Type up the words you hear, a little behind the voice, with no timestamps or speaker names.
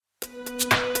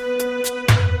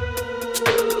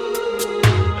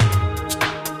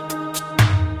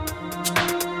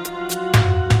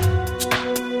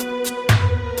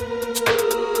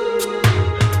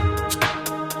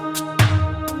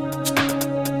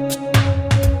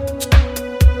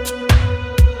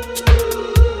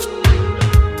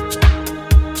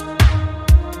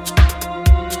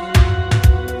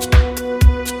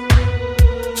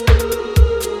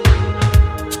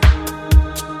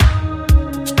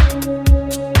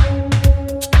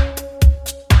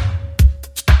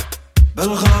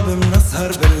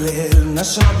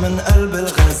نشرب من قلب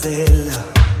الغزال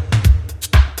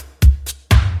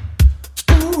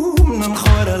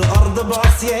مننخور الأرض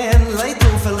بعصيان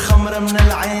ليطوف الخمر من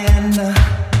العين.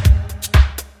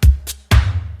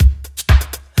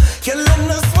 كل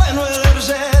النسوان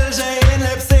والرجال جايين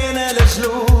لابسين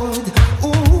الجلود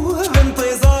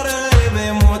بانتظار اللي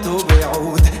بيموت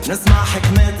وبيعود. نسمع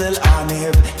حكمة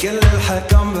الأعناب كل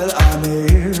الحكم بالأعناب.